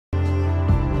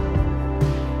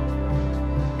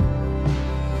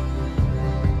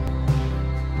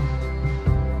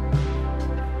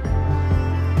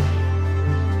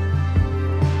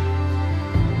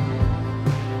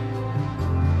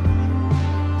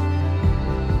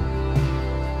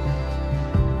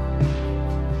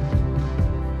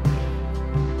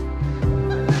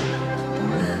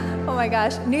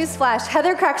gosh. Newsflash.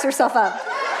 Heather cracks herself up.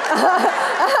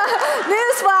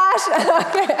 Newsflash.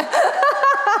 Okay.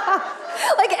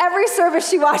 Like every service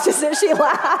she watches it, she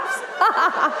laughs.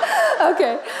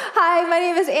 Okay. Hi, my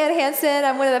name is Hansen.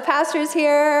 I'm one of the pastors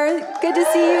here. Good to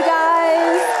see you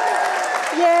guys.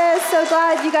 Yes, so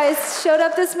glad you guys showed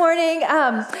up this morning.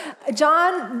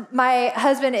 John, my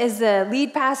husband, is the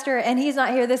lead pastor, and he's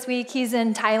not here this week. He's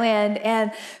in Thailand.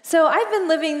 And so I've been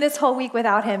living this whole week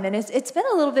without him, and it's been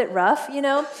a little bit rough, you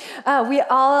know. We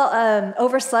all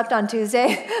overslept on Tuesday.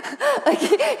 Like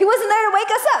he wasn't there to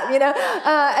wake us up, you know.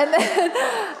 And then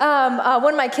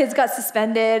one of my kids got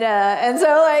suspended. And so,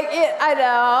 like, I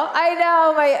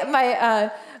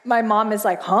know. My mom is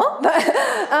like, huh?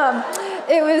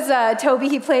 It was Toby.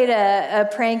 He played a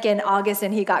prank in August,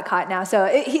 and he got caught now. So,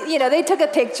 they took a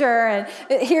picture, and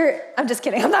here, I'm just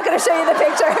kidding. I'm not going to show you the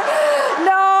picture.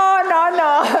 No.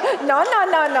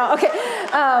 Okay.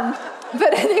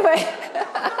 But anyway,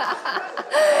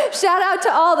 shout out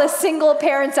to all the single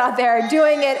parents out there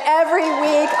doing it every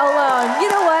week alone.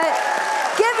 You know what?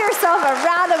 Give yourself a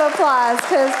round of applause,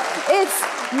 because it's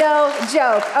no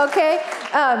joke, okay?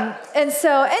 And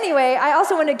so anyway, I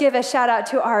also want to give a shout out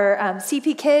to our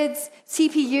CP kids,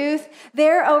 CP youth.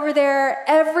 They're over there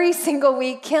every single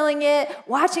week, killing it,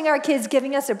 watching our kids,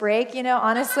 giving us a break,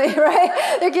 honestly,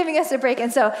 right? They're giving us a break.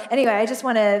 And so anyway, I just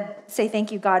want to say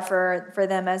thank you, God, for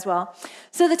them as well.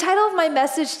 So the title of my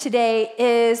message today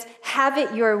is Have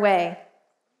It Your Way.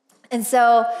 And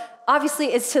so obviously,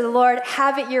 it's to the Lord,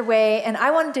 have it your way. And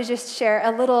I wanted to just share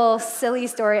a little silly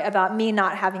story about me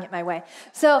not having it my way.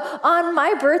 So on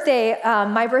my birthday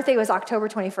was October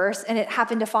 21st, and it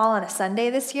happened to fall on a Sunday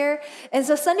this year. And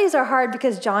so Sundays are hard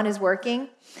because John is working.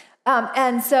 But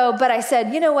I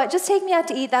said, you know what, just take me out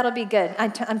to eat. That'll be good.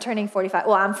 I'm turning 45.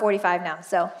 Well, I'm 45 now.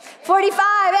 So 45,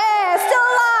 hey, still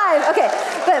alive. Okay,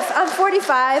 but I'm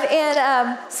 45.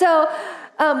 And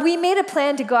we made a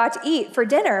plan to go out to eat for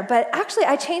dinner, but actually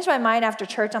I changed my mind after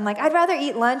church. I'm like, I'd rather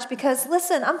eat lunch because,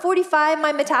 listen, I'm 45.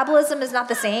 My metabolism is not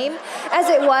the same as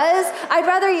it was. I'd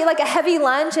rather eat like a heavy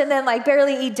lunch and then like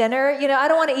barely eat dinner. I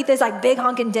don't want to eat this like big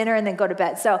honking dinner and then go to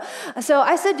bed. So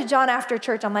I said to John after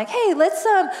church, I'm like, hey,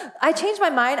 I changed my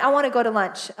mind. I want to go to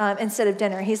lunch instead of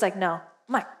dinner. He's like, no.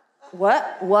 I'm like,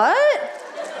 what?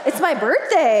 It's my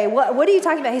birthday. What are you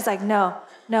talking about? He's like, no,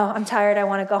 I'm tired. I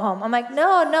want to go home. I'm like,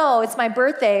 no, it's my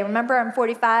birthday. Remember, I'm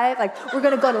 45. Like, we're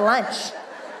going to go to lunch.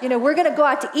 We're going to go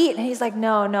out to eat. And he's like,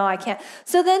 no, I can't.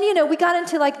 So then, we got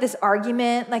into like this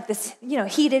argument, like this,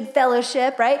 heated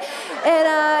fellowship, right?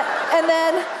 And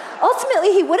then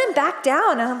ultimately he wouldn't back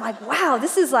down. And I'm like, wow,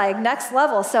 this is like next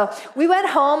level. So we went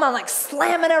home. I'm like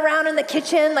slamming around in the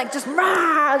kitchen, like just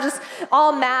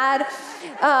all mad,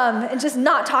 and just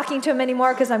not talking to him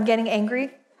anymore because I'm getting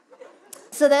angry.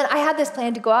 So then I had this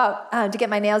plan to go out to get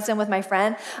my nails done with my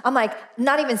friend. I'm like,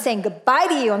 not even saying goodbye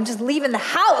to you. I'm just leaving the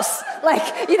house. Like,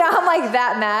 I'm like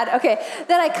that mad. Okay,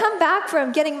 then I come back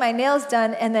from getting my nails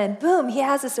done, and then boom, he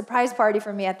has a surprise party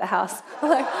for me at the house. I'm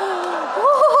like,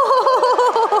 oh,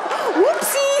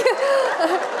 whoopsie.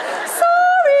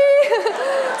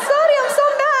 Sorry, I'm so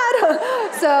mad.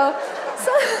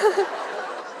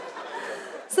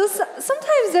 So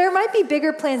sometimes there might be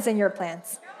bigger plans than your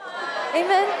plans.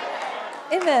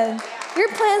 Amen. Your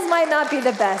plans might not be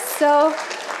the best. So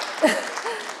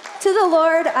to the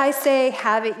Lord, I say,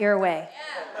 have it your way.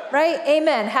 Right?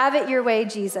 Amen. Have it your way,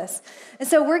 Jesus. And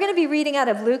so we're going to be reading out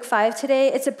of Luke 5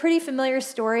 today. It's a pretty familiar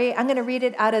story. I'm going to read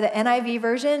it out of the NIV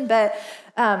version, but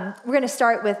we're going to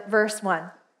start with verse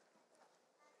 1.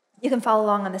 You can follow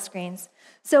along on the screens.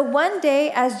 So one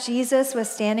day, as Jesus was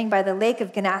standing by the lake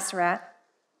of Gennesaret,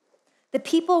 the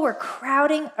people were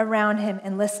crowding around him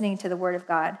and listening to the word of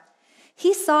God.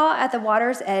 He saw at the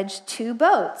water's edge 2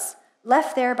 boats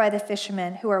left there by the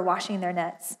fishermen who were washing their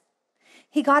nets.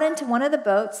 He got into one of the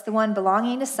boats, the one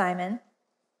belonging to Simon,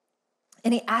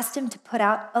 and he asked him to put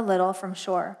out a little from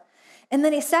shore. And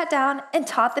then he sat down and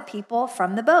taught the people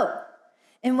from the boat.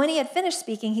 And when he had finished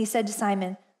speaking, he said to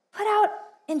Simon, put out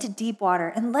into deep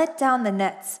water and let down the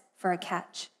nets for a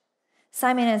catch.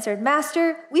 Simon answered,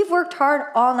 Master, we've worked hard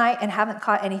all night and haven't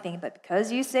caught anything, but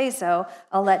because you say so,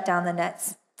 I'll let down the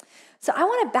nets. So I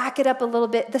want to back it up a little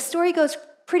bit. The story goes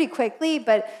pretty quickly,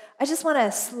 but I just want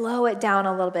to slow it down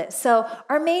a little bit. So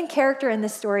our main character in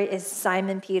this story is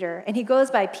Simon Peter, and he goes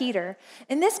by Peter.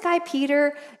 And this guy,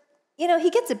 Peter,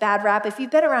 he gets a bad rap. If you've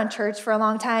been around church for a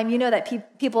long time, you know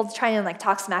that people try and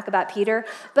talk smack about Peter.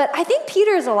 But I think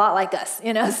Peter is a lot like us,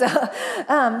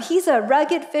 So he's a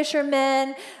rugged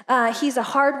fisherman. He's a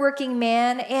hardworking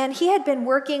man, and he had been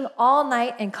working all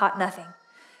night and caught nothing.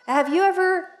 Have you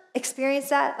ever experienced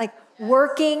that? Like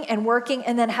working and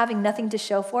then having nothing to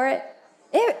show for it?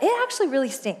 it actually really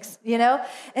stinks, you know?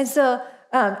 And so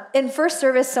in first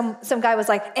service, some guy was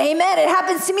like, amen, it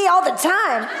happens to me all the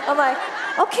time. I'm like,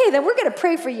 okay, then we're gonna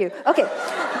pray for you. Okay,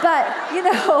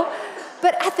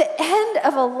 but at the end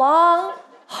of a long,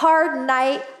 hard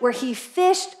night where he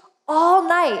fished all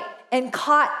night and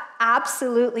caught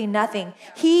absolutely nothing,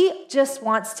 he just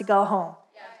wants to go home.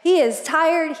 He is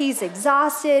tired, he's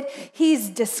exhausted, he's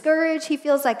discouraged, he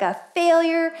feels like a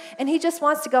failure, and he just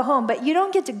wants to go home. But you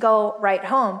don't get to go right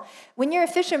home. When you're a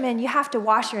fisherman, you have to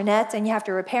wash your nets and you have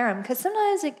to repair them, because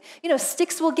sometimes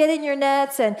sticks will get in your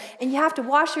nets, and you have to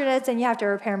wash your nets and you have to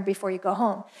repair them before you go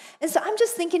home. And so I'm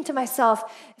just thinking to myself,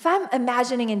 if I'm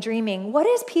imagining and dreaming, what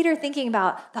is Peter thinking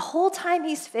about the whole time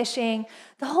he's fishing,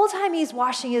 the whole time he's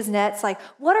washing his nets? Like,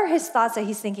 what are his thoughts that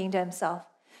he's thinking to himself?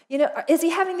 Is he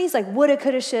having these like woulda,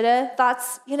 coulda, shoulda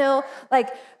thoughts? Like,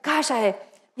 gosh, I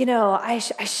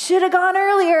should have gone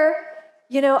earlier.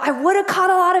 I would have caught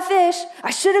a lot of fish.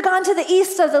 I should have gone to the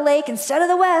east of the lake instead of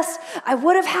the west. I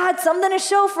would have had something to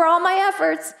show for all my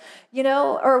efforts.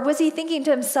 Or was he thinking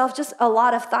to himself just a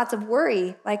lot of thoughts of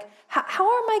worry? Like, how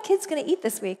are my kids going to eat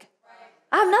this week?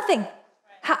 I have nothing.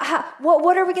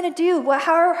 What are we going to do?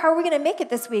 How are we going to make it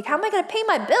this week? How am I going to pay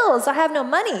my bills? I have no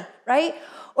money, right?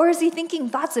 Or is he thinking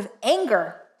thoughts of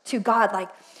anger to God, like,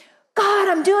 God,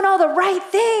 I'm doing all the right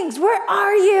things. Where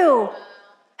are you?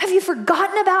 Have you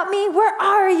forgotten about me? Where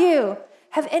are you?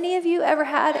 Have any of you ever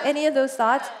had any of those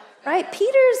thoughts? Right?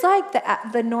 Peter's like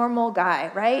the normal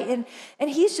guy, right? And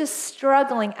he's just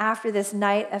struggling after this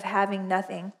night of having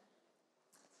nothing.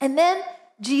 And then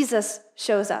Jesus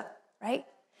shows up, right?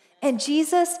 And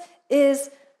Jesus is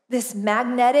this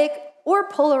magnetic or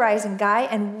polarizing guy,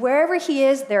 and wherever he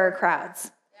is, there are crowds.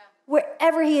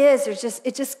 Wherever he is,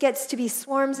 it just gets to be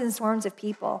swarms and swarms of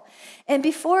people. And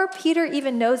before Peter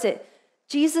even knows it,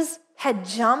 Jesus had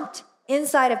jumped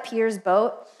inside of Peter's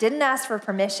boat, didn't ask for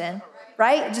permission,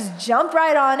 right? Just jumped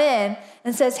right on in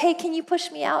and says, hey, can you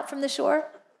push me out from the shore?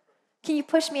 Can you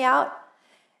push me out?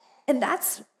 And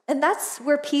that's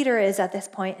where Peter is at this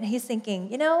point. And he's thinking,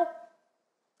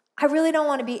 I really don't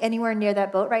want to be anywhere near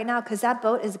that boat right now, because that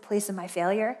boat is a place of my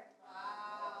failure.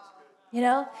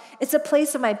 It's a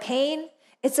place of my pain.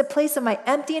 It's a place of my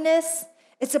emptiness.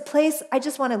 It's a place I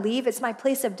just want to leave. It's my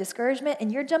place of discouragement.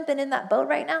 And you're jumping in that boat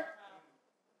right now?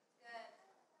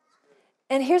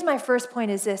 And here's my first point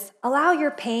is this: allow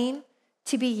your pain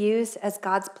to be used as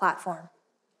God's platform.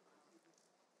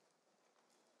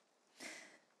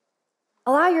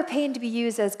 Allow your pain to be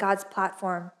used as God's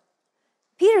platform.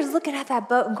 Peter's looking at that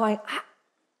boat and going,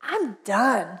 I'm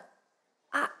done.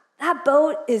 That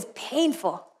boat is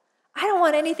painful. I don't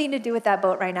want anything to do with that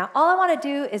boat right now. All I want to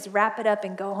do is wrap it up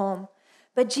and go home.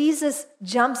 But Jesus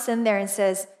jumps in there and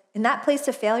says, in that place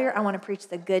of failure, I want to preach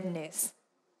the good news.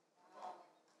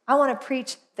 I want to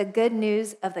preach the good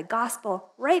news of the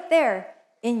gospel right there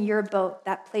in your boat,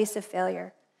 that place of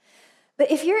failure. But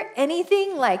if you're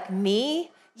anything like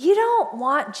me, you don't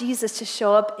want Jesus to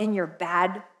show up in your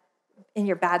bad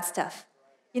stuff.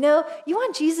 You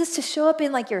want Jesus to show up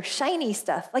in like your shiny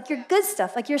stuff, like your good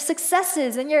stuff, like your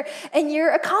successes and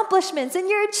your accomplishments and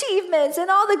your achievements and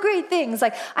all the great things.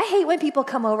 Like, I hate when people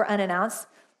come over unannounced.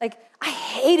 Like, I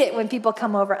hate it when people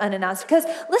come over unannounced, because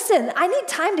listen, I need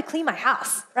time to clean my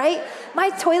house, right? My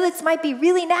toilets might be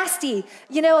really nasty.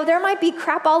 There might be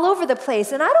crap all over the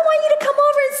place, and I don't want you to come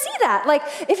over and see that. Like,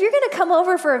 if you're going to come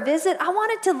over for a visit, I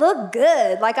want it to look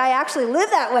good, like I actually live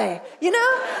that way,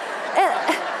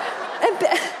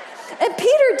 And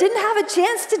Peter didn't have a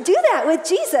chance to do that with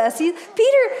Jesus.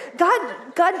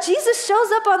 Jesus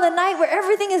shows up on the night where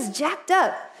everything is jacked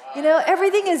up.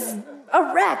 Everything is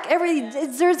a wreck.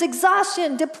 There's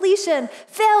exhaustion, depletion,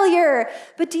 failure.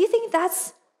 But do you think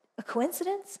that's a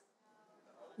coincidence?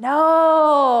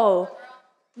 No.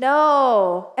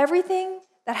 Everything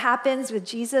that happens with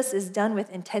Jesus is done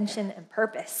with intention and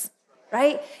purpose,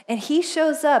 right? And he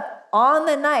shows up on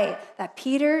the night that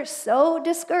Peter's so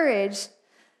discouraged,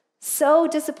 so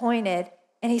disappointed,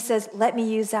 and he says, let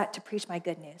me use that to preach my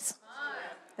good news.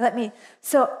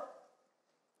 So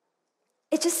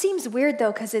it just seems weird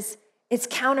though, because it's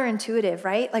counterintuitive,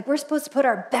 right? Like, we're supposed to put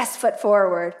our best foot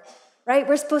forward, right?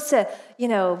 We're supposed to,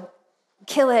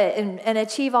 kill it and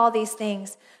achieve all these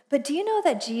things. But do you know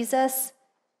that Jesus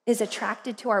is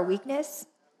attracted to our weakness?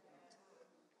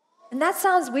 And that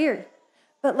sounds weird,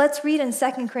 but let's read in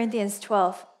 2 Corinthians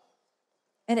 12.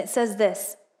 And it says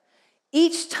this: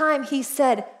 each time he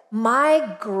said,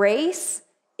 my grace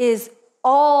is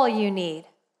all you need.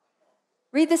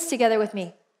 Read this together with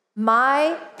me.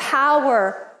 My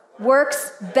power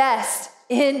works best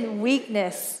in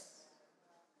weakness.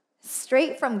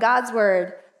 Straight from God's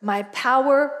word, my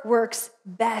power works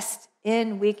best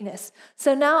in weakness.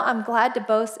 So now I'm glad to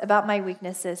boast about my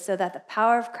weaknesses so that the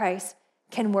power of Christ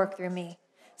can work through me.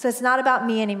 So it's not about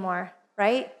me anymore,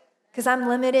 right? Because I'm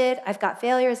limited, I've got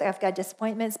failures, I've got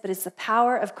disappointments, but it's the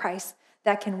power of Christ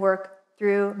that can work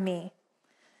through me.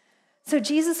 So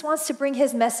Jesus wants to bring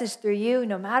his message through you,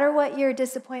 no matter what your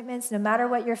disappointments, no matter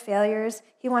what your failures.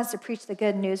 He wants to preach the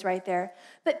good news right there.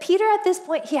 But Peter, at this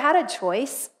point, he had a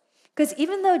choice, because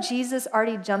even though Jesus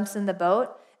already jumps in the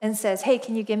boat and says, hey,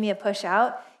 can you give me a push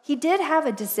out? He did have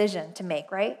a decision to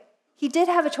make, right? He did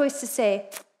have a choice to say,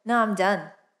 no, I'm done.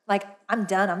 Like, I'm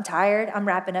done. I'm tired. I'm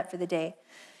wrapping up for the day.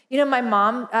 You know, my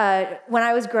mom, when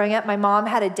I was growing up, my mom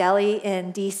had a deli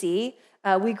in D.C.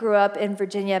 We grew up in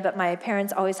Virginia, but my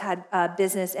parents always had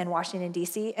business in Washington,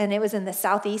 D.C., and it was in the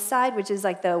southeast side, which is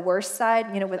like the worst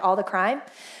side, you know, with all the crime.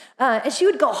 And she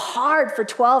would go hard for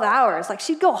 12 hours. Like,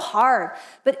 she'd go hard.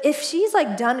 But if she's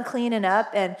like done cleaning up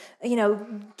and, you know,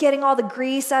 getting all the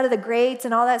grease out of the grates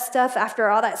and all that stuff after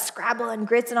all that Scrabble and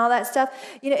grits and all that stuff,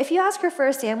 you know, if you ask her for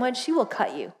a sandwich, she will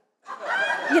cut you,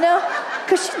 you know,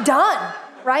 because she's done,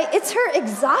 right? It's her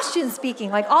exhaustion speaking,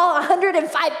 like all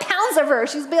 105 pounds of her.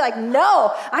 She's be like,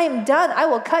 no, I am done. I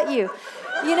will cut you,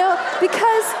 you know,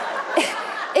 because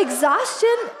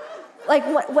exhaustion, like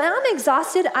when I'm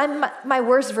exhausted, I'm my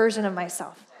worst version of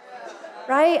myself,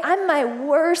 right? I'm my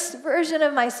worst version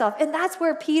of myself. And that's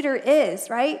where Peter is,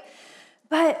 right?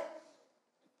 But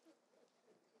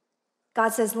God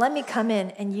says, let me come in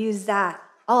and use that,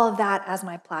 all of that as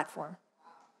my platform.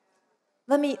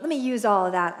 Let me use all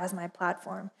of that as my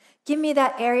platform. Give me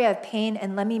that area of pain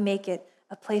and let me make it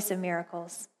a place of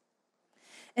miracles.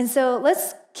 And so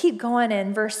let's keep going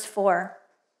in verse 4.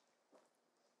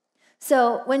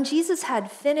 So when Jesus had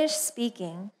finished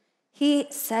speaking, he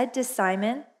said to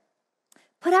Simon,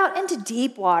 put out into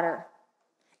deep water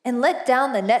and let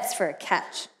down the nets for a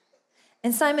catch.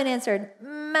 And Simon answered,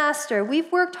 Master,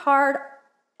 we've worked hard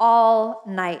all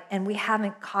night and we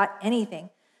haven't caught anything.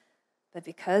 But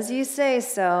because you say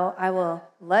so, I will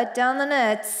let down the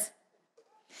nets.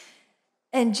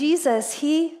 And Jesus,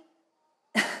 he's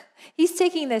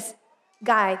taking this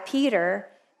guy, Peter,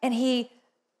 and he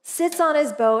sits on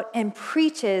his boat and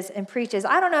preaches and preaches.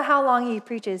 I don't know how long he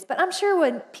preaches, but I'm sure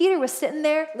when Peter was sitting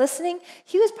there listening,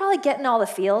 he was probably getting all the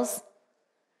feels.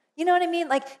 You know what I mean?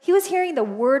 Like, he was hearing the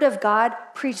word of God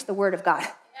preach the word of God.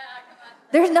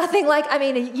 There's nothing like, I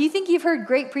mean, you think you've heard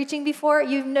great preaching before?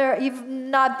 You've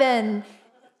not been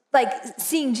like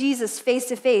seeing Jesus face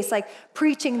to face, like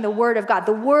preaching the word of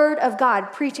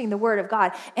God preaching the word of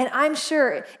God. And I'm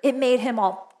sure it made him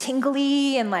all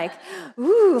tingly and like,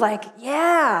 ooh, like,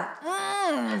 yeah,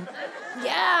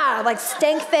 yeah, like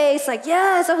stank face, like,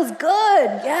 yes, that was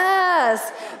good,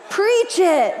 yes, preach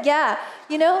it, yeah,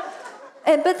 you know?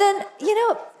 But then, you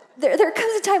know, there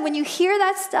comes a time when you hear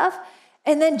that stuff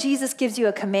and then Jesus gives you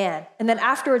a command. And then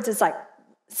afterwards it's like,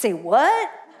 say what?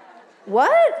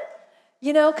 What?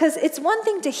 You know, because it's one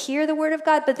thing to hear the word of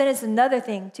God, but then it's another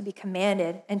thing to be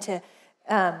commanded and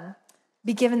to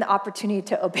be given the opportunity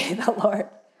to obey the Lord,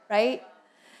 right?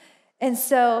 And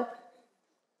so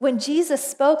when Jesus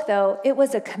spoke, though, it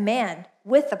was a command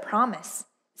with a promise.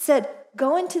 It said,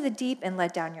 go into the deep and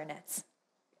let down your nets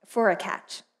for a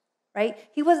catch, right?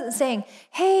 He wasn't saying,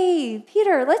 hey,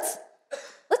 Peter, let's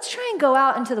try and go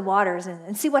out into the waters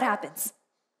and see what happens.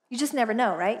 You just never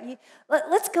know, right?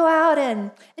 Let's go out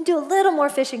and do a little more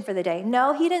fishing for the day.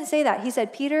 No, he didn't say that. He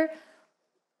said, Peter,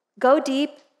 go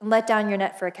deep and let down your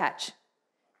net for a catch.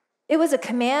 It was a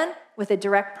command with a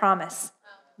direct promise.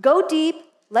 Go deep,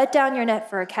 let down your net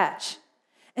for a catch.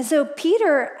 And so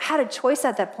Peter had a choice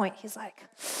at that point. He's like,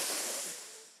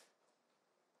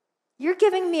 you're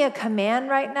giving me a command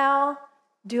right now.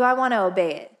 Do I want to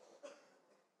obey it?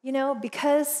 You know,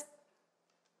 because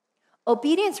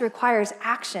obedience requires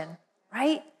action,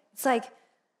 right? It's like,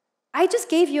 I just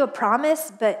gave you a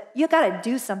promise, but you got to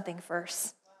do something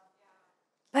first.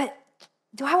 But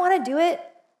do I want to do it?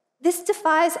 This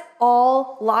defies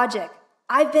all logic.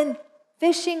 I've been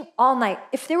fishing all night.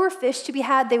 If there were fish to be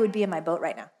had, they would be in my boat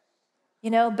right now,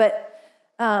 you know, but,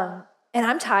 and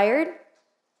I'm tired,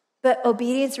 but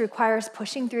obedience requires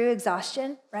pushing through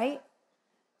exhaustion, right?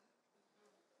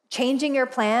 Changing your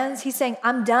plans. He's saying,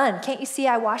 I'm done. Can't you see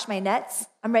I washed my nets?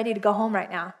 I'm ready to go home right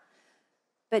now.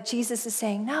 But Jesus is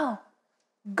saying, no,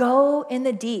 go in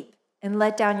the deep and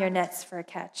let down your nets for a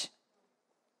catch.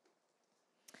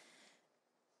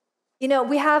 You know,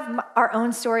 we have our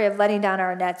own story of letting down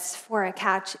our nets for a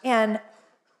catch. And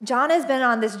John has been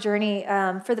on this journey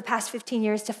for the past 15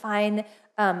 years to find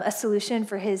a solution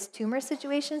for his tumor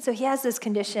situation. So he has this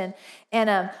condition.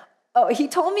 And he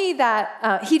told me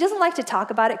that he doesn't like to talk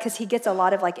about it because he gets a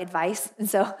lot of like advice. And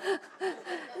so,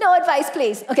 No advice,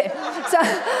 please. Okay, so,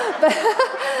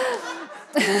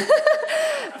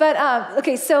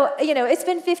 okay, so, it's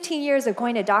been 15 years of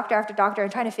going to doctor after doctor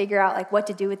and trying to figure out like what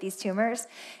to do with these tumors.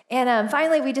 And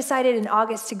finally we decided in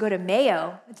August to go to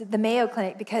the Mayo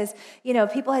Clinic, because,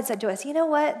 people had said to us, you know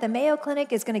what, the Mayo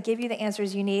Clinic is going to give you the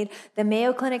answers you need. The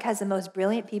Mayo Clinic has the most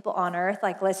brilliant people on earth.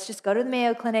 Like, let's just go to the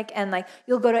Mayo Clinic, and like,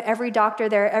 you'll go to every doctor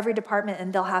there, every department,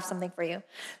 and they'll have something for you.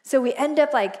 So we end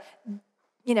up like,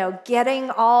 getting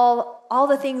all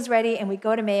the things ready, and we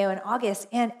go to Mayo in August,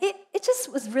 and it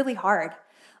just was really hard.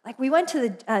 Like, we went to the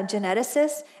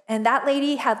geneticist, and that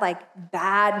lady had like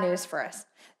bad news for us.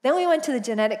 Then we went to the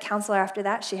genetic counselor after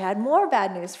that. She had more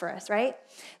bad news for us, right?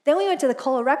 Then we went to the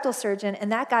colorectal surgeon,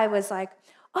 and that guy was like,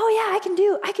 oh yeah, I can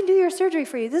do your surgery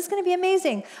for you. This is going to be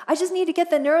amazing. I just need to get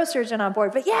the neurosurgeon on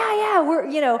board. But yeah, we're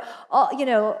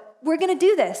going to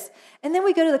do this. And then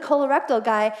we go to the colorectal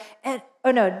guy, the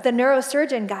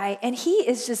neurosurgeon guy, and he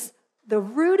is just the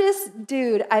rudest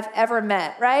dude I've ever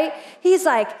met, right? He's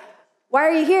like, why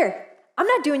are you here? I'm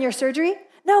not doing your surgery.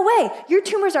 No way. Your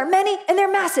tumors are many and they're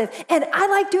massive. And I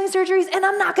like doing surgeries, and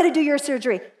I'm not going to do your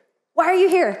surgery. Why are you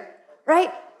here?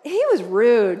 Right? He was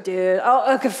rude, dude.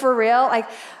 Oh, okay, for real. Like,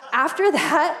 after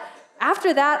that,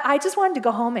 I just wanted to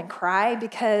go home and cry,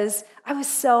 because I was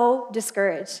so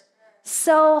discouraged,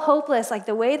 so hopeless. Like,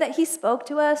 the way that he spoke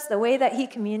to us, the way that he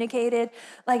communicated,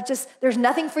 like, just, there's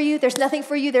nothing for you, there's nothing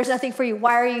for you, there's nothing for you.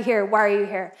 Why are you here? Why are you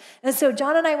here? And so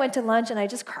John and I went to lunch, and I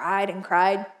just cried and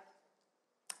cried.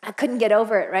 I couldn't get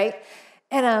over it, right?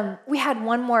 And we had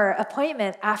one more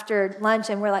appointment after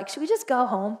lunch, and we're like, should we just go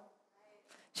home?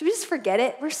 Should we just forget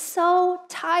it? We're so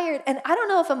tired. And I don't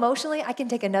know if emotionally I can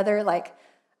take another like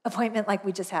appointment like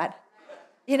we just had.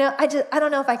 I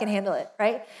don't know if I can handle it,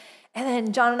 right? And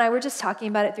then John and I were just talking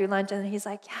about it through lunch, and he's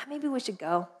like, yeah, maybe we should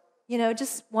go.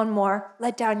 Just one more,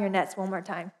 let down your nets one more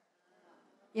time.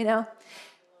 It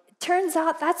turns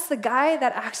out that's the guy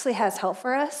that actually has hope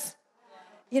for us.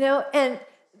 And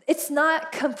it's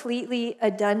not completely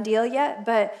a done deal yet,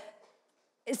 but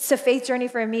it's a faith journey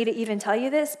for me to even tell you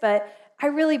this, but I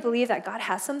really believe that God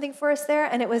has something for us there.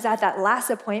 And it was at that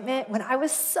last appointment when I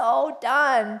was so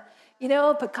done,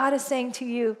 but God is saying to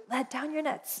you, let down your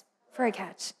nets for a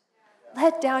catch.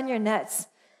 Let down your nets.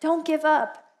 Don't give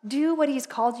up. Do what he's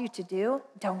called you to do.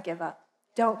 Don't give up.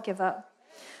 Don't give up.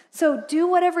 So do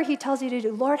whatever he tells you to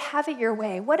do. Lord, have it your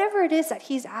way. Whatever it is that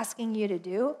he's asking you to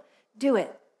do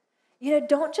it.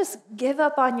 Don't just give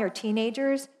up on your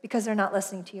teenagers because they're not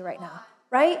listening to you right now,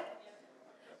 right?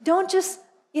 Don't just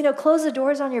close the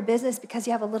doors on your business because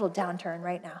you have a little downturn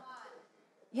right now.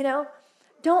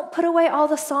 Don't put away all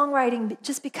the songwriting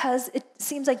just because it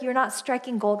seems like you're not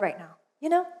striking gold right now.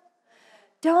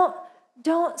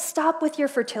 Don't stop with your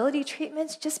fertility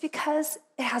treatments just because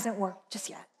it hasn't worked just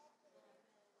yet.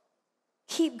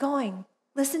 Keep going.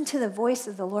 Listen to the voice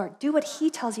of the Lord. Do what he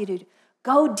tells you to do.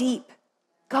 Go deep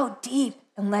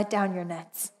and let down your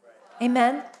nets.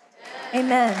 Amen?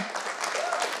 Amen.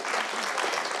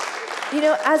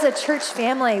 As a church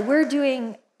family, we're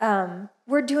doing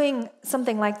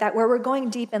something like that, where we're going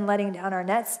deep and letting down our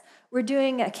nets. We're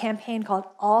doing a campaign called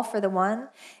All for the One.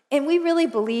 And we really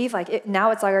believe,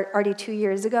 now it's already 2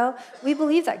 years ago, we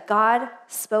believe that God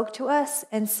spoke to us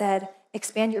and said,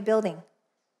 expand your building.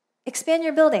 Expand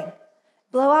your building.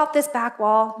 Blow out this back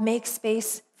wall, make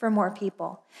space for more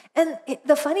people. And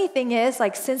the funny thing is,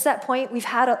 since that point, we've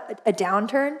had a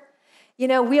downturn.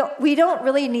 We don't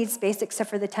really need space except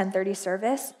for the 10:30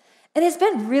 service. And it's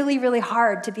been really, really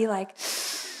hard to be like,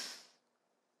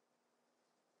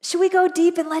 should we go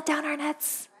deep and let down our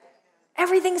nets?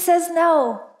 Everything says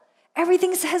no.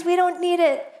 Everything says we don't need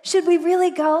it. Should we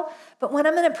really go? But when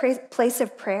I'm in a place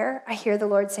of prayer, I hear the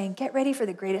Lord saying, get ready for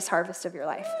the greatest harvest of your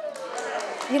life.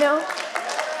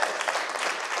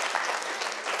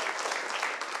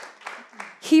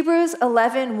 Hebrews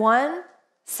 11:1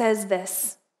 says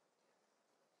this.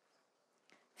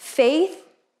 Faith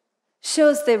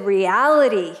shows the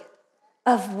reality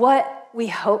of what we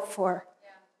hope for.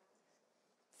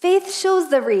 Faith shows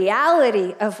the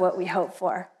reality of what we hope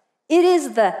for. It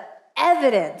is the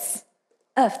evidence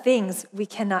of things we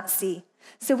cannot see.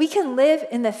 So we can live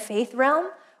in the faith realm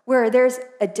where there's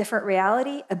a different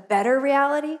reality, a better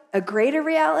reality, a greater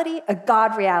reality, a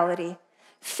God reality.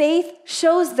 Faith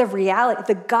shows the reality,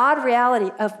 the God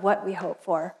reality of what we hope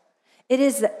for. It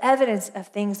is the evidence of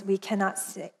things we cannot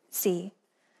see.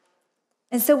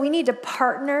 And so we need to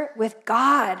partner with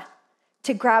God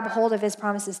to grab hold of his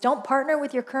promises. Don't partner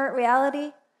with your current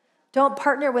reality. Don't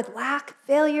partner with lack,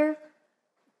 failure,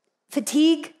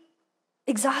 fatigue,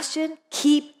 exhaustion.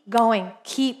 Keep going,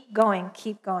 keep going,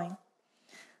 keep going.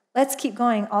 Let's keep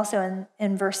going also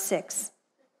in verse 6.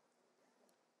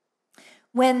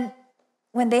 When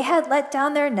they had let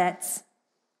down their nets,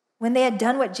 when they had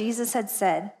done what Jesus had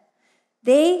said,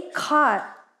 they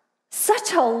caught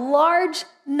such a large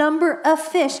number of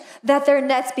fish that their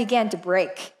nets began to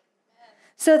break.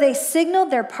 So they signaled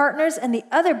their partners in the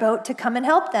other boat to come and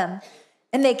help them.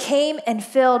 And they came and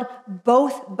filled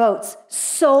both boats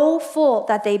so full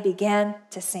that they began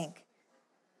to sink.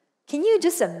 Can you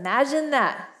just imagine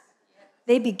that?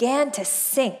 They began to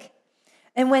sink.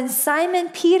 And when Simon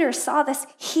Peter saw this,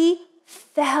 he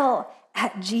fell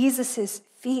at Jesus'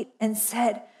 feet and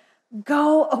said,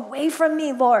 "Go away from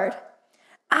me, Lord.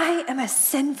 I am a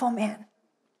sinful man."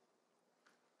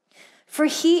 For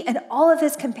he and all of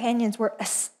his companions were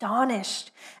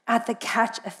astonished at the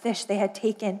catch of fish they had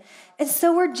taken. And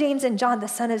so were James and John, the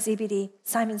son of Zebedee,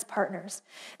 Simon's partners.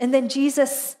 And then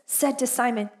Jesus said to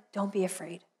Simon, "Don't be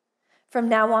afraid. From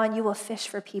now on, you will fish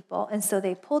for people." And so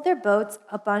they pulled their boats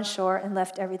up on shore and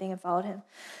left everything and followed him.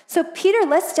 So Peter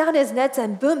lets down his nets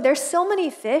and boom, there's so many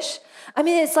fish. I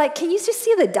mean, it's like, can you just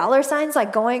see the dollar signs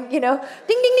like going, ding, ding, ding, ding,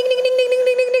 ding, ding,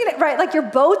 ding, ding, ding, right? Like your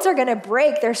boats are gonna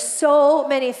break. There's so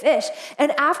many fish.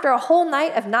 And after a whole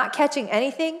night of not catching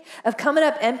anything, of coming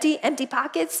up empty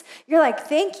pockets, you're like,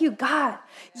 thank you, God.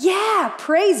 Yeah,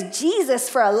 praise Jesus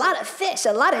for a lot of fish,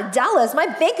 a lot of dollars. My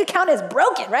bank account is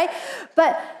broken, right?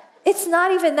 But it's not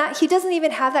even that. He doesn't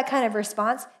even have that kind of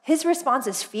response. His response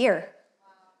is fear,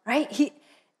 right?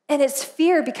 And it's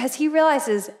fear because he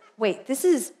realizes, wait, this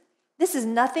is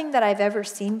nothing that I've ever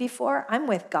seen before. I'm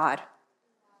with God.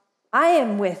 I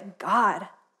am with God.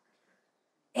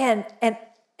 And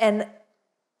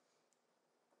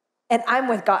I'm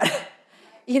with God.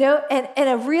 And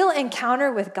a real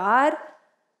encounter with God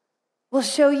will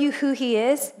show you who he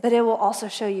is, but it will also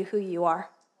show you who you are.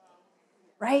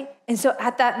 Right? And so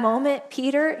at that moment,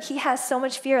 Peter, he has so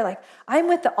much fear. Like, I'm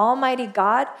with the Almighty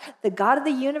God, the God of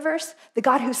the universe, the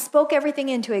God who spoke everything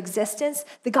into existence,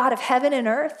 the God of heaven and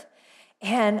earth,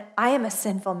 and I am a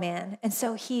sinful man. And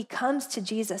so he comes to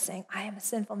Jesus saying, I am a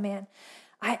sinful man.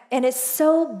 And it's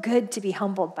so good to be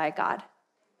humbled by God.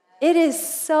 It is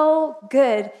so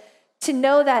good to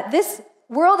know that this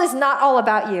world is not all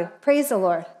about you. Praise the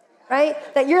Lord, right?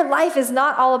 That your life is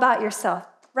not all about yourself,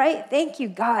 right? Thank you,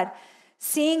 God.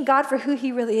 Seeing God for who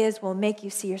he really is will make you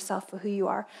see yourself for who you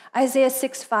are. Isaiah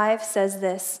 6:5 says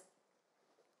this,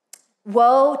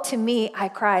 "Woe to me, I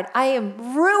cried. I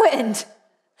am ruined.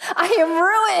 I am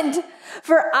ruined,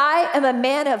 for I am a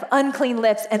man of unclean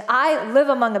lips, and I live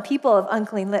among a people of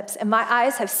unclean lips, and my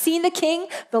eyes have seen the King,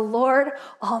 the Lord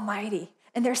Almighty."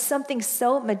 And there's something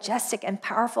so majestic and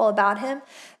powerful about him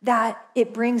that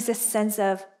it brings this sense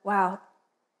of, wow,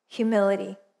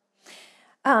 humility.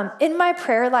 In my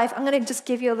prayer life, I'm going to just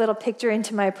give you a little picture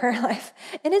into my prayer life.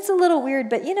 And it's a little weird,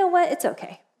 but you know what? It's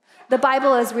okay. The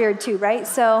Bible is weird too, right?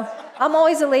 So I'm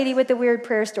always a lady with the weird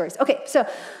prayer stories. Okay, so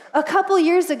a couple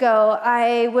years ago,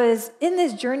 I was in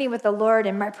this journey with the Lord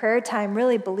in my prayer time,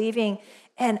 really believing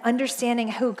and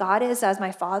understanding who God is as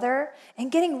my Father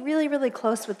and getting really, really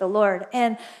close with the Lord.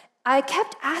 And I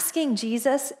kept asking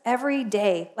Jesus every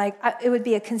day, it would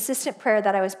be a consistent prayer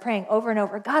that I was praying over and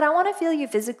over. God, I want to feel you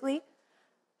physically.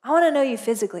 I want to know you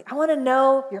physically. I want to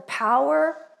know your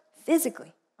power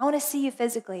physically. I want to see you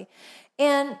physically.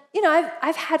 And,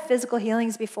 I've had physical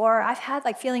healings before. I've had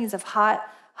feelings of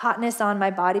hotness on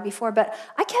my body before, but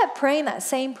I kept praying that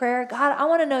same prayer. God, I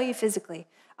want to know you physically.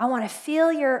 I want to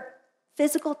feel your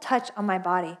physical touch on my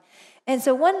body. And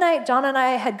so one night, John and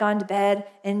I had gone to bed,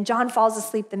 and John falls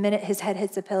asleep the minute his head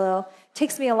hits the pillow. It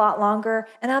takes me a lot longer,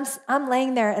 and I'm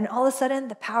laying there, and all of a sudden,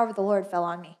 the power of the Lord fell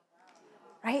on me,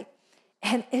 right?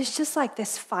 And it's just like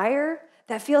this fire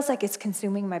that feels like it's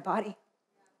consuming my body.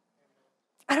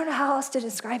 I don't know how else to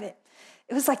describe it.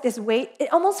 It was like this weight.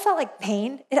 It almost felt like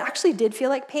pain. It actually did feel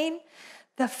like pain.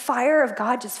 The fire of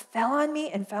God just fell on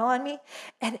me and fell on me.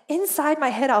 And inside my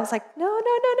head, I was like, no.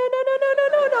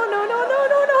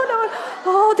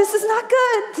 Oh, this is not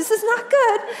good. This is not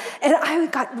good. And I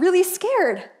got really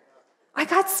scared. I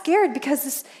got scared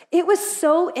because it was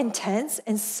so intense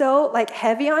and so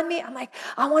heavy on me. I'm like,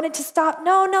 I wanted to stop.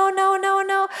 No.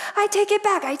 I take it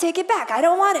back. I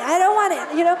don't want it,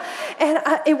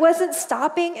 And it wasn't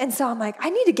stopping. And so I'm like, I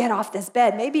need to get off this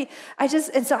bed.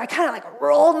 And so I kind of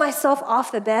rolled myself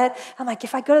off the bed. I'm like,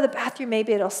 if I go to the bathroom,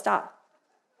 maybe it'll stop.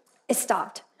 It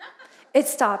stopped.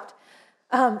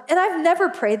 And I've never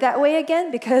prayed that way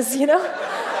again because,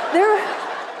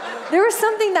 there was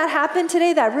something that happened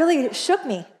today that really shook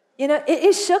me.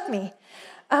 It shook me.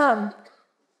 And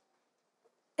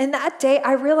that day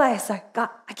I realized God,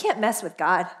 I can't mess with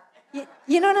God.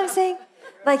 You know what I'm saying?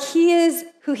 He is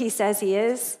who he says he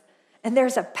is. And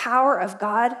there's a power of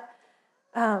God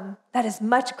that is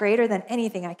much greater than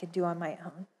anything I could do on my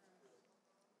own.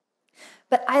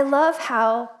 But I love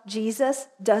how Jesus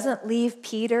doesn't leave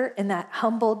Peter in that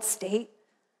humbled state,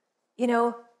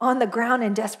 on the ground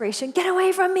in desperation. Get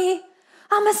away from me.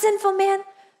 I'm a sinful man.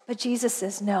 But Jesus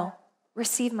says, no,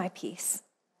 receive my peace.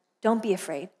 Don't be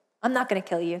afraid. I'm not going to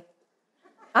kill you.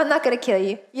 I'm not going to kill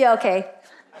you. Yeah, okay.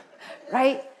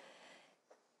 Right?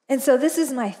 And so this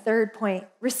is my third point.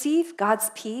 Receive God's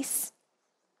peace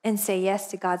and say yes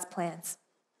to God's plans.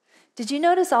 Did you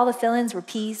notice all the fill-ins were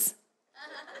peas?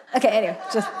 Okay, anyway,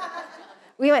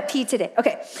 we went pea today.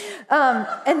 Okay.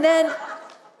 And then,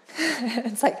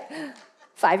 it's like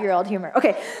 5-year-old humor.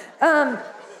 Okay.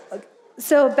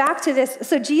 So back to this.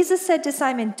 So Jesus said to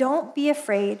Simon, don't be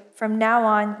afraid. From now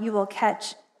on, you will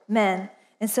catch men.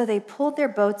 And so they pulled their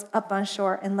boats up on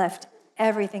shore and left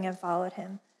everything and followed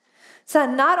him. So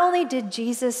not only did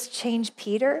Jesus change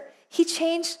Peter, he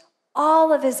changed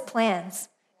all of his plans.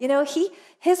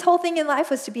 His whole thing in life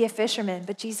was to be a fisherman,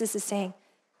 but Jesus is saying,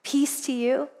 peace to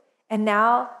you, and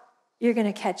now you're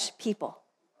going to catch people,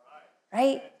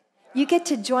 right? You get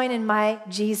to join in my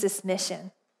Jesus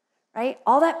mission, right?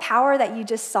 All that power that you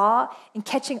just saw in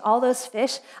catching all those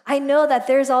fish, I know that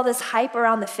there's all this hype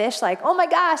around the fish, like, oh my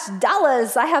gosh,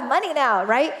 dollars, I have money now,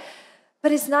 right?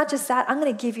 But it's not just that. I'm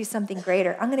going to give you something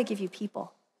greater. I'm going to give you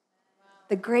people.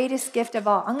 The greatest gift of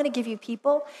all. I'm going to give you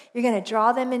people. You're going to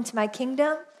draw them into my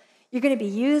kingdom. You're going to be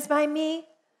used by me.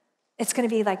 It's going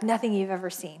to be like nothing you've ever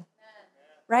seen,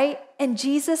 right? And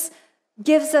Jesus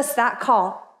gives us that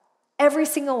call. Every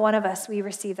single one of us, we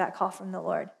receive that call from the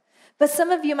Lord. But some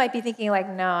of you might be thinking like,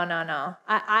 no.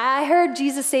 I heard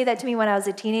Jesus say that to me when I was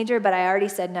a teenager, but I already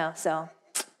said no, so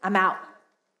I'm out.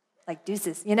 Like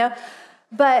deuces,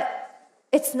 But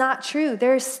it's not true.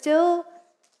 There's still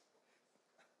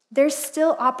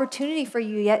opportunity for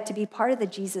you yet to be part of the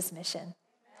Jesus mission,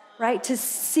 right? To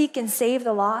seek and save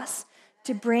the lost,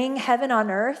 to bring heaven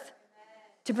on earth,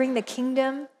 to bring the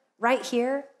kingdom right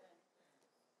here.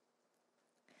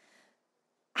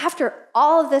 After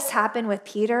all of this happened with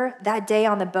Peter that day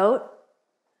on the boat,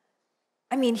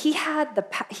 he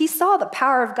saw the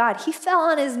power of God. He fell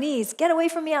on his knees. Get away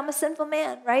from me, I'm a sinful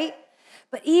man, right?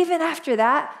 But even after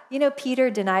that, Peter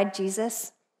denied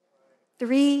Jesus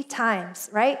 3 times,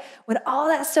 right? When all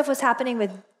that stuff was happening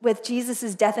with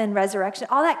Jesus' death and resurrection,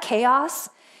 all that chaos,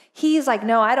 he's like,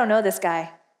 no, I don't know this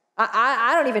guy.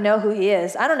 I don't even know who he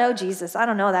is. I don't know Jesus. I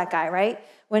don't know that guy, right?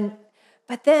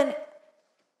 But then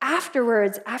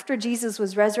afterwards, after Jesus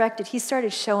was resurrected, he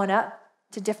started showing up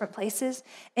to different places.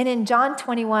 And in John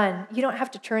 21, you don't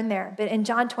have to turn there, but in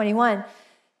John 21,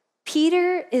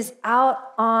 Peter is out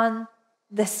on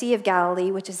the Sea of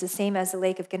Galilee, which is the same as the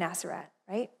Lake of Gennesaret,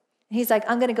 right? And he's like,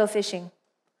 I'm going to go fishing.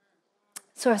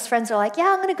 So his friends are like,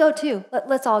 yeah, I'm going to go too.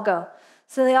 Let's all go.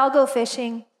 So they all go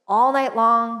fishing all night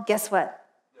long. Guess what?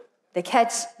 They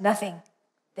catch nothing.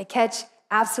 They catch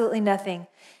absolutely nothing.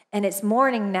 And it's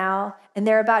morning now, and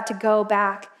they're about to go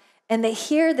back. And they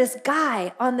hear this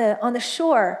guy on the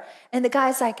shore. And the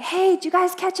guy's like, hey, did you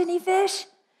guys catch any fish?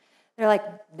 They're like,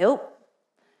 nope.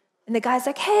 And the guy's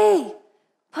like, hey,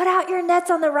 put out your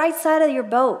nets on the right side of your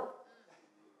boat.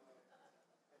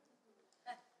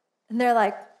 And they're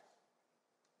like,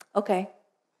 okay.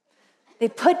 They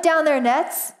put down their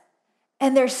nets,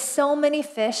 and there's so many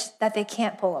fish that they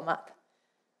can't pull them up,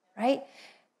 right?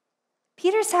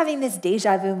 Peter's having this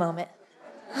deja vu moment.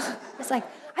 It's like,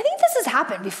 I think this has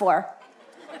happened before.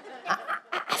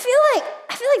 I feel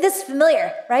like this is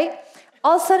familiar, right?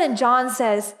 All of a sudden, John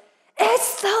says,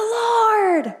 it's the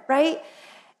Lord, right?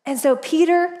 And so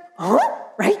Peter,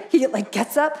 right? He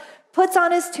gets up, puts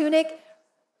on his tunic,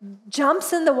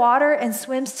 jumps in the water, and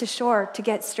swims to shore to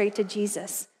get straight to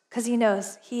Jesus because he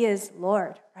knows he is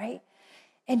Lord, right?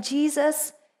 And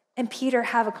Jesus and Peter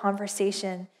have a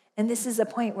conversation, and this is a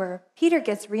point where Peter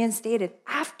gets reinstated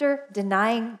after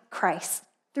denying Christ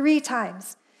 3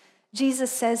 times.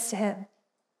 Jesus says to him,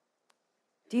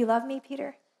 do you love me,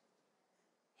 Peter?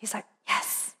 He's like,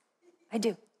 yes, I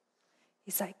do.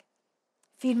 He's like,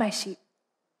 feed my sheep.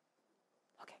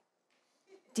 Okay.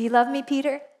 Do you love me,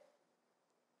 Peter?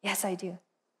 Yes, I do.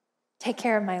 Take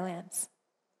care of my lambs.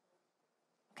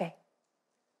 Okay.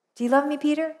 Do you love me,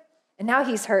 Peter? And now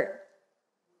he's hurt.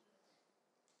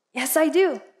 Yes, I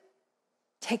do.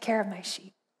 Take care of my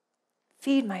sheep.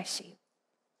 Feed my sheep.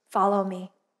 Follow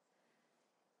me.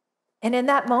 And in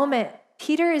that moment,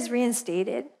 Peter is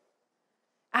reinstated.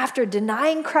 After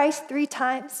denying Christ 3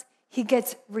 times, he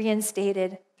gets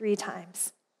reinstated 3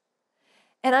 times.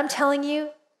 And I'm telling you,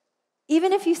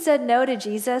 even if you said no to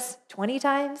Jesus 20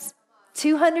 times,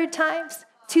 200 times,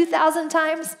 2,000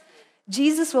 times,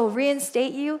 Jesus will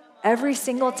reinstate you every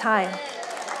single time.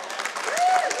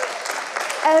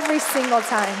 every single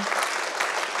time.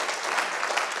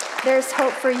 There's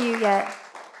hope for you yet,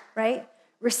 right?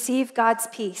 Receive God's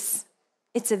peace.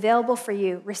 It's available for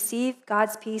you. Receive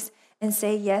God's peace and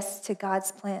say yes to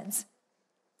God's plans.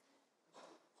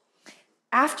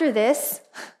 After this,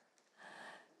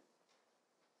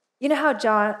 you know how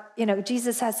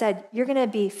Jesus has said, you're going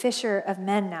to be fisher of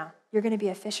men now. You're going to be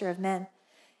a fisher of men.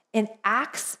 In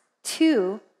Acts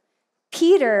 2,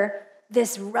 Peter,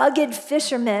 this rugged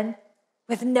fisherman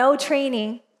with no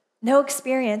training, no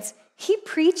experience, he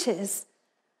preaches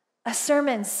a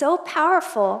sermon so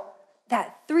powerful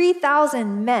that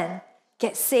 3,000 men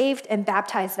get saved and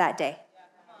baptized that day.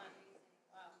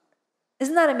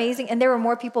 Isn't that amazing? And there were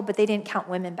more people, but they didn't count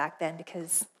women back then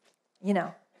because,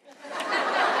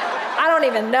 I don't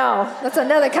even know. That's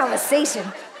another conversation,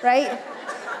 right?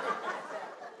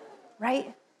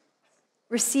 Right?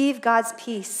 Receive God's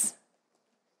peace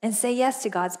and say yes to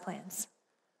God's plans,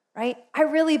 right? I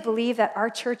really believe that our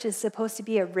church is supposed to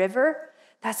be a river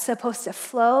that's supposed to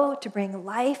flow, to bring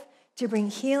life, to bring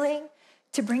healing,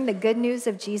 to bring the good news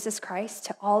of Jesus Christ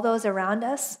to all those around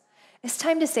us. It's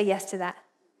time to say yes to that.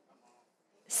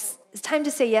 It's time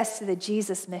to say yes to the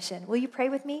Jesus mission. Will you pray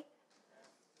with me?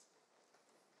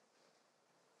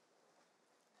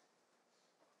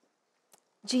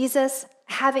 Jesus,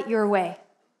 have it your way.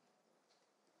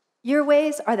 Your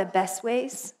ways are the best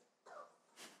ways.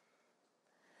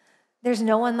 There's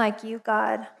no one like you,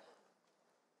 God.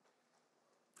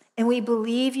 And we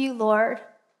believe you, Lord,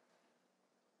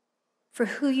 for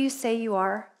who you say you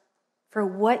are, for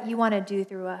what you want to do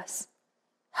through us.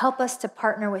 Help us to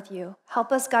partner with you.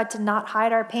 Help us, God, to not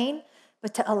hide our pain,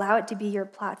 but to allow it to be your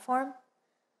platform.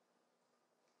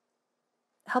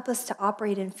 Help us to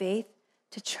operate in faith,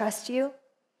 to trust you,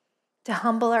 to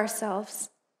humble ourselves,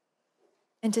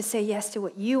 and to say yes to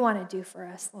what you want to do for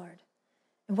us, Lord,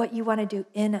 and what you want to do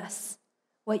in us,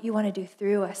 what you want to do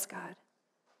through us, God.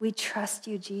 We trust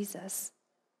you, Jesus.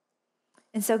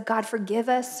 And so, God, forgive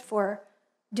us for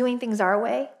doing things our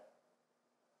way,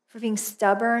 for being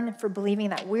stubborn, for believing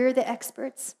that we're the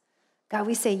experts. God,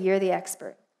 we say you're the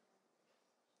expert.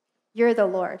 You're the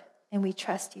Lord, and we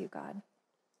trust you, God.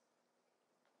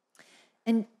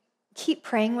 And keep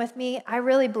praying with me. I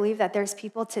really believe that there's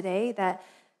people today that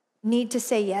need to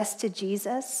say yes to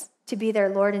Jesus, to be their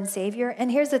Lord and Savior. And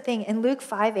here's the thing, in Luke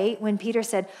 5:8, when Peter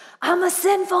said, I'm a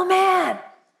sinful man,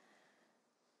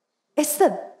 it's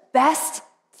the best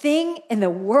thing in the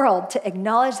world to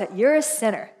acknowledge that you're a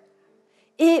sinner.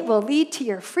 It will lead to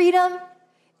your freedom.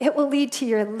 It will lead to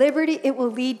your liberty. It will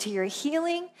lead to your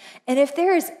healing. And if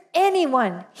there is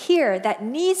anyone here that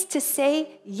needs to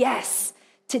say yes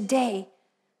today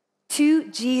to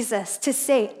Jesus, to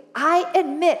say, I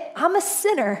admit I'm a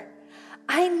sinner.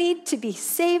 I need to be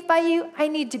saved by you. I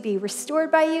need to be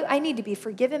restored by you. I need to be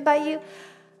forgiven by you.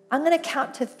 I'm going to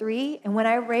count to 3. And when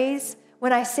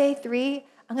I say 3,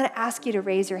 I'm going to ask you to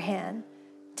raise your hand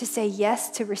to say yes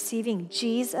to receiving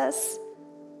Jesus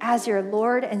as your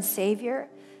Lord and Savior.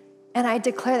 And I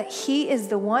declare that he is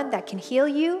the one that can heal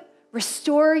you,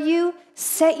 restore you,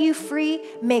 set you free,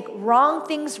 make wrong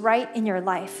things right in your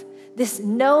life. This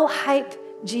no hype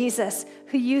Jesus,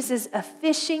 who uses a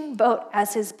fishing boat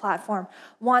as his platform,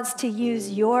 wants to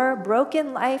use your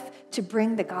broken life to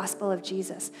bring the gospel of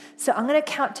Jesus. So I'm going to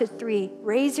count to 3.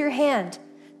 Raise your hand.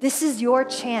 This is your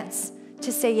chance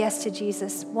to say yes to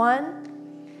Jesus.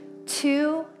 1,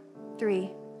 2,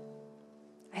 3.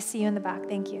 I see you in the back.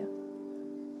 Thank you.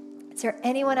 Is there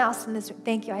anyone else in this room?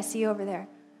 Thank you. I see you over there.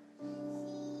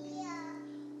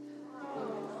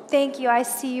 Thank you. I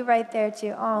see you right there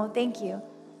too. Oh, thank you.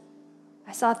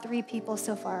 I saw 3 people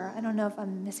so far. I don't know if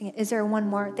I'm missing it. Is there one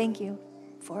more? Thank you.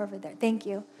 4 over there. Thank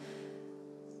you.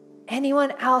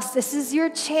 Anyone else? This is your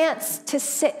chance to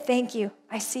sit. Thank you.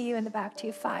 I see you in the back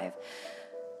too. 5.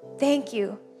 Thank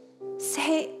you.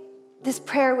 Say this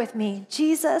prayer with me.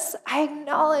 Jesus, I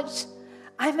acknowledge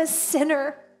I'm a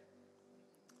sinner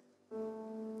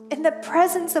in the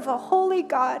presence of a holy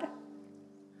God.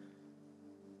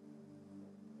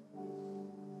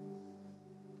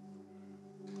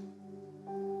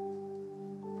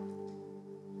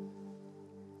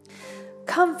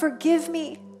 Come forgive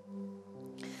me.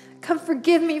 Come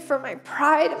forgive me for my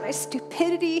pride and my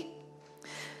stupidity,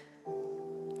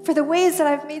 for the ways that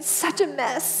I've made such a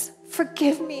mess.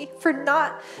 Forgive me for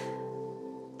not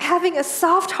having a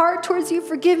soft heart towards you.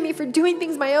 Forgive me for doing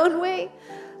things my own way.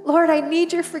 Lord, I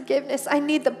need your forgiveness. I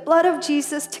need the blood of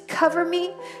Jesus to cover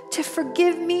me, to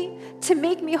forgive me, to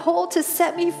make me whole, to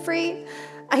set me free.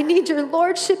 I need your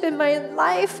lordship in my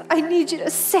life. I need you to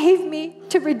save me,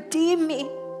 to redeem me,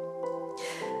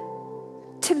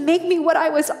 to make me what I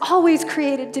was always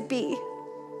created to be.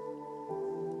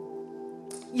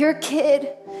 your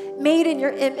kid, made in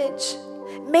your image,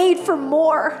 made for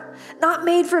more, not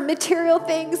made for material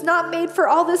things, not made for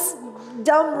all this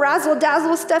dumb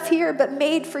razzle-dazzle stuff here, but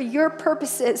made for your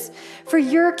purposes, for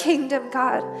your kingdom,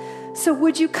 God. So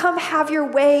would you come have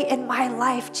your way in my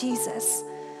life, Jesus?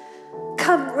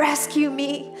 Come rescue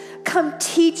me. Come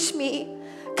teach me.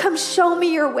 Come show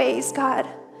me your ways, God.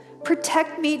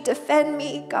 Protect me, defend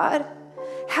me, God.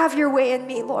 Have your way in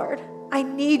me, Lord. I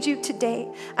need you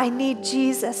today. I need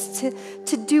Jesus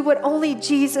to do what only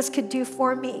Jesus could do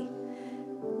for me.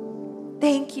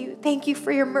 Thank you. Thank you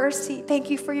for your mercy. Thank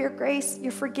you for your grace,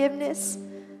 your forgiveness.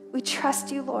 We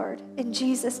trust you, Lord, in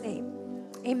Jesus' name.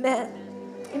 Amen.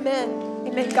 Amen.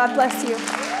 Amen. God bless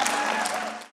you.